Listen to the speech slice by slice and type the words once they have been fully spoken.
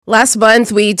Last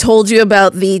month, we told you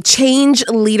about the Change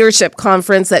Leadership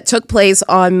Conference that took place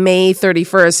on May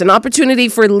 31st, an opportunity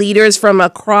for leaders from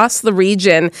across the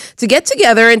region to get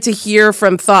together and to hear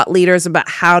from thought leaders about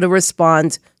how to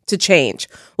respond to change.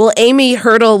 Well, Amy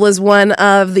Hirtle was one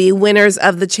of the winners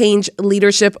of the Change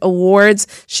Leadership Awards.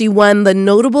 She won the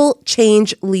Notable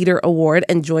Change Leader Award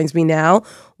and joins me now.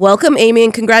 Welcome, Amy,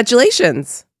 and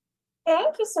congratulations.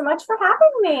 Thank you so much for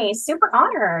having me. Super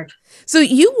honored. So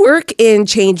you work in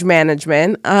change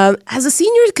management. As a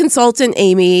senior consultant,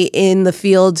 Amy, in the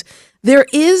field, there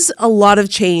is a lot of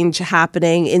change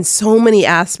happening in so many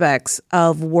aspects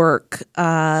of work,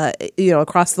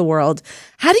 across the world.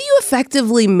 How do you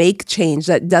effectively make change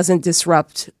that doesn't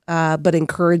disrupt but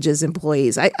encourages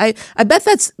employees? I bet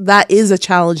that is a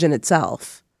challenge in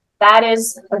itself. That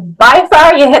is by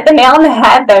far, you hit the nail on the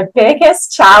head, the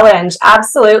biggest challenge.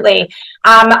 Absolutely.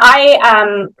 I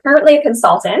am currently a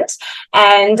consultant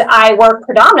and I work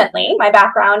predominantly, my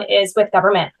background is with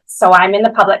government. So I'm in the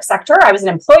public sector. I was an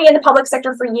employee in the public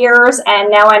sector for years,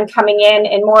 and now I'm coming in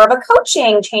more of a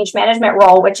coaching change management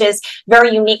role, which is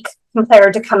very unique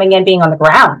compared to coming in being on the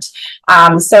ground.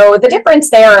 So the difference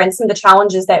there and some of the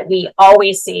challenges that we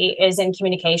always see is in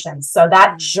communications. So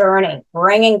that journey,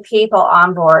 bringing people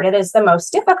on board, it is the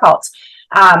most difficult.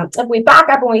 If we back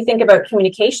up and we think about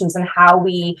communications and how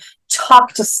we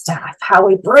talk to staff, how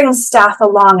we bring staff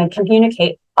along and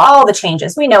communicate all the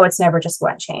changes. We know it's never just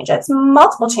one change. It's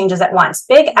multiple changes at once,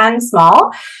 big and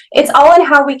small. It's all in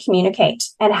how we communicate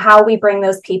and how we bring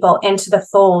those people into the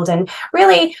fold and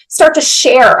really start to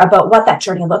share about what that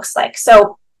journey looks like.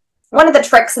 So one of the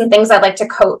tricks and things I like to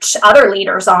coach other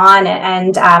leaders on,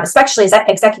 and especially as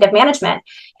executive management,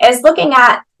 is looking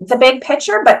at the big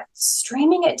picture, but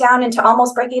streaming it down into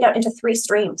almost breaking it out into 3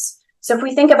 streams. So if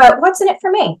we think about what's in it for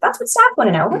me, that's what staff want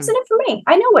to know. What's in it for me?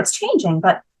 I know what's changing,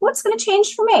 but what's going to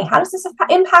change for me? How does this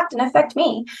impact and affect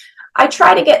me? I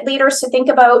try to get leaders to think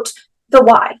about the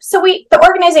why. So the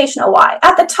organizational why.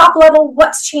 At the top level,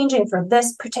 what's changing for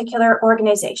this particular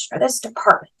organization or this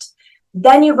department?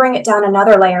 Then you bring it down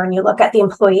another layer and you look at the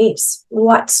employees.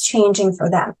 What's changing for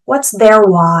them? What's their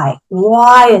why?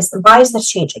 Why is this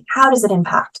changing? How does it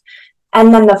impact?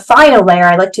 And then the final layer,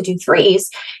 I like to do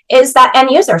 3s, is that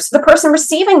end user. So the person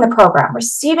receiving the program,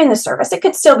 receiving the service. It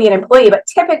could still be an employee, but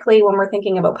typically when we're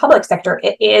thinking about public sector,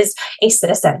 it is a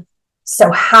citizen.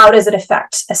 So how does it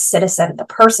affect a citizen, the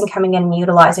person coming in and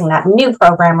utilizing that new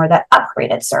program or that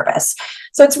upgraded service?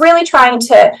 So it's really trying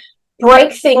to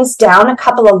break things down a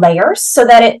couple of layers so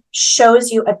that it shows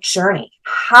you a journey,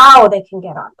 how they can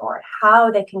get on board,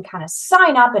 how they can kind of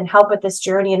sign up and help with this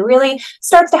journey, and really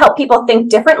starts to help people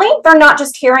think differently. They're not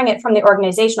just hearing it from the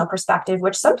organizational perspective,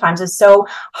 which sometimes is so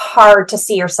hard to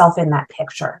see yourself in that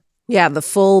picture. Yeah, the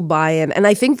full buy-in. And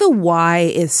I think the why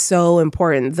is so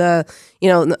important.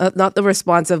 Not the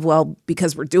response of, well,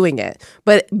 because we're doing it,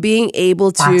 but being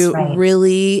able to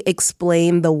really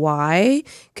explain the why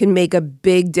can make a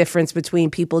big difference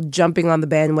between people jumping on the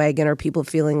bandwagon or people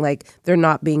feeling like they're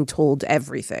not being told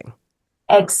everything.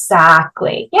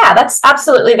 Exactly. Yeah, that's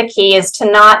absolutely the key, is to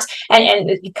not, and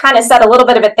you kind of said a little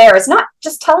bit of it there, is not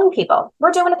just telling people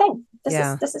we're doing a thing.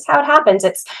 This is how it happens.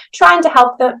 It's trying to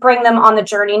help bring them on the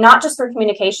journey, not just through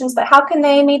communications, but how can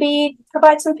they maybe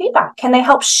provide some feedback? Can they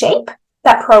help shape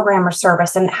that program or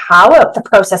service and how the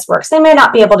process works? They may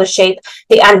not be able to shape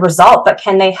the end result, but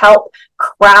can they help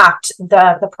craft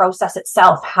the process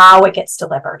itself, how it gets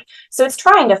delivered? So it's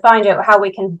trying to find out how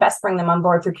we can best bring them on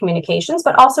board through communications,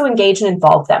 but also engage and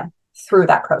involve them through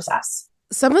that process.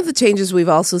 Some of the changes we've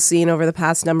also seen over the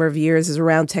past number of years is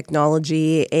around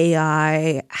technology,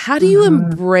 AI. How do you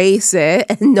embrace it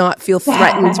and not feel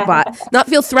threatened by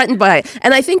it?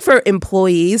 And I think for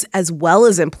employees as well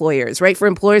as employers, right? For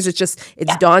employers,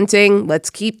 it's daunting. Let's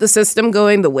keep the system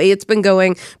going the way it's been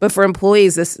going. But for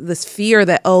employees, this fear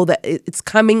that it's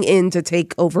coming in to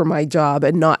take over my job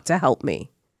and not to help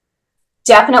me.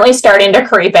 Definitely starting to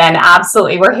creep in.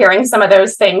 Absolutely. We're hearing some of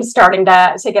those things starting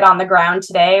to get on the ground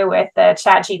today with the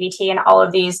ChatGPT and all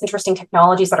of these interesting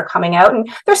technologies that are coming out. And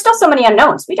there's still so many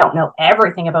unknowns. We don't know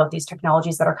everything about these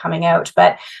technologies that are coming out.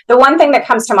 But the one thing that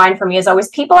comes to mind for me is always,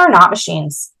 people are not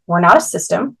machines. We're not a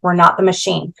system. We're not the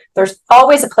machine. There's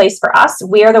always a place for us.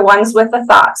 We are the ones with the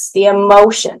thoughts, the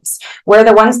emotions. We're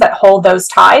the ones that hold those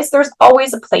ties. There's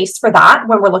always a place for that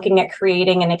when we're looking at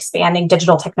creating and expanding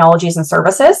digital technologies and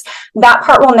services. That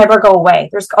part will never go away.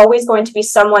 There's always going to be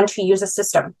someone to use a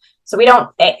system. So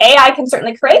AI can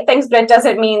certainly create things, but it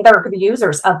doesn't mean they're the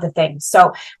users of the things.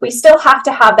 So we still have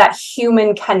to have that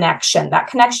human connection. That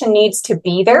connection needs to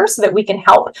be there so that we can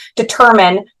help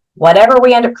determine whatever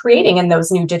we end up creating in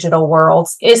those new digital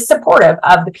worlds is supportive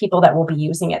of the people that will be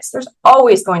using it. So there's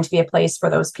always going to be a place for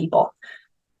those people.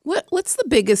 What's the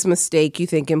biggest mistake you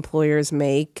think employers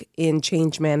make in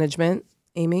change management,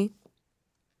 Amy?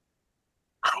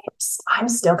 I'm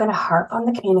still going to harp on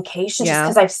the communication just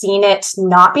because I've seen it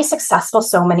not be successful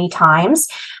so many times.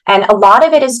 And a lot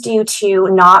of it is due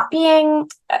to not being,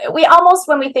 we almost,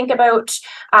 when we think about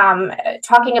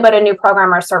talking about a new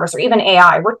program or service or even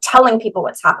AI, we're telling people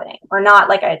what's happening. We're not,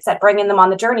 like I said, bringing them on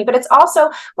the journey, but it's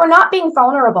also, we're not being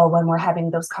vulnerable when we're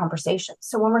having those conversations.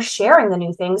 So when we're sharing the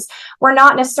new things, we're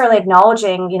not necessarily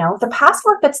acknowledging, the past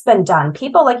work that's been done.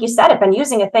 People, like you said, have been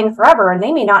using a thing forever and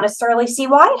they may not necessarily see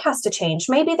why it has to change.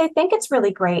 Maybe they think it's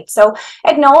really great. So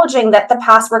acknowledging that the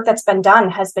past work that's been done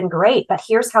has been great, but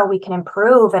here's how we can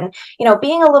improve. And,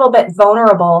 being a little bit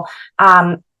vulnerable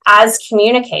as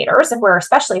communicators,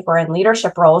 especially if we're in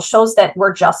leadership roles, shows that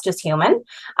we're just as human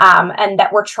and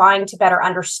that we're trying to better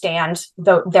understand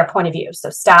their point of view. So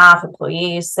staff,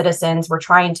 employees, citizens, we're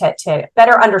trying to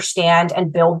better understand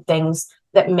and build things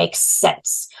that make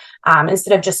sense.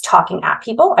 Instead of just talking at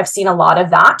people. I've seen a lot of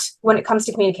that when it comes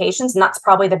to communications, and that's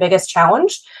probably the biggest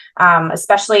challenge,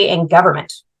 especially in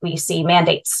government. We see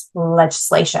mandates,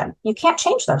 legislation. You can't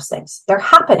change those things. They're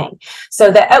happening.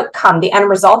 So the outcome, the end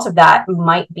result of that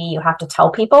might be you have to tell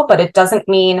people, but it doesn't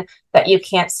mean that you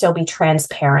can't still be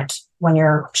transparent when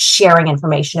you're sharing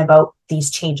information about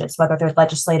these changes, whether they're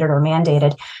legislated or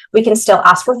mandated. We can still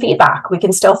ask for feedback. We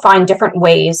can still find different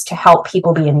ways to help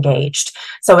people be engaged.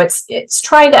 So it's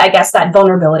trying to, I guess, that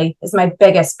vulnerability is my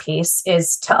biggest piece,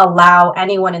 is to allow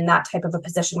anyone in that type of a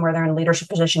position where they're in leadership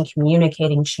position,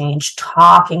 communicating change,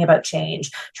 talking about change,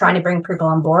 trying to bring people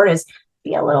on board, is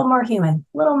be a little more human,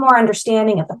 a little more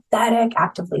understanding, empathetic,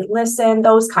 actively listen.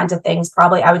 Those kinds of things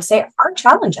probably, I would say, are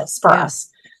challenges for us.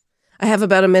 I have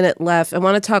about a minute left. I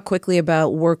want to talk quickly about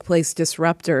workplace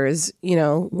disruptors,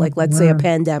 like let's say a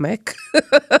pandemic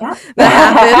that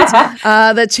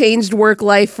happened, that changed work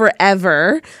life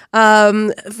forever.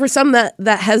 For some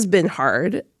that has been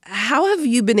hard. How have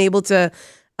you been able to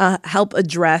help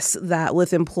address that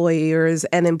with employers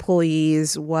and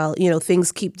employees while,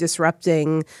 things keep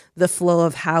disrupting the flow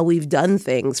of how we've done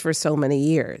things for so many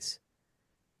years?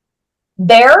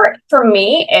 There, for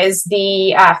me, is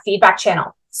the feedback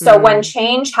channel. So when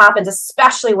change happens,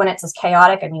 especially when it's as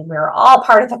chaotic, we were all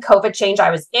part of the COVID change.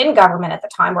 I was in government at the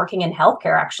time, working in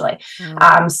healthcare, actually.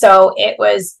 So it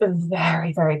was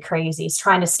very, very crazy. It's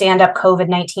trying to stand up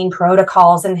COVID-19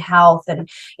 protocols in health and,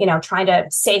 trying to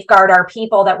safeguard our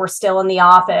people that were still in the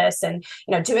office and,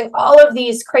 doing all of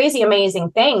these crazy,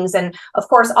 amazing things. And of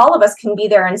course, all of us can be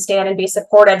there and stand and be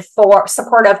supportive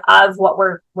of what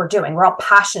we're doing. We're all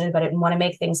passionate about it and want to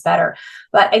make things better.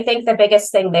 But I think the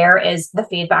biggest thing there is the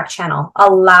feedback channel,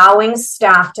 allowing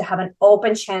staff to have an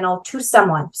open channel to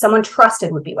someone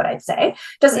trusted would be what I'd say.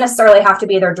 Doesn't necessarily have to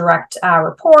be their direct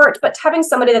report, but having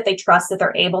somebody that they trust, that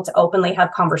they're able to openly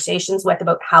have conversations with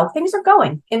about how things are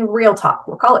going in real talk.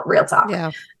 We'll call it real talk.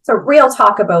 Yeah. So real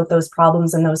talk about those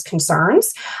problems and those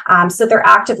concerns. So they're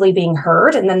actively being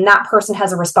heard. And then that person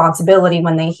has a responsibility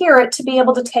when they hear it to be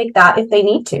able to take that, if they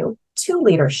need to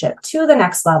leadership, to the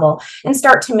next level, and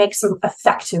start to make some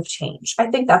effective change.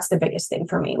 I think that's the biggest thing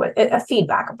for me, with a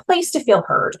feedback, a place to feel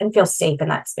heard and feel safe in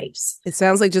that space. It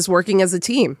sounds like just working as a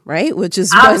team, right? Which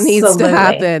is what needs to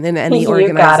happen in any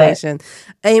organization.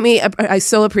 Amy, I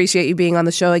so appreciate you being on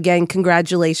the show again.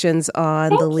 Congratulations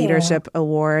on the Leadership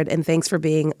Award, and thanks for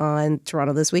being on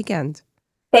Toronto This Weekend.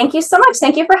 Thank you so much.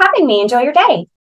 Thank you for having me. Enjoy your day.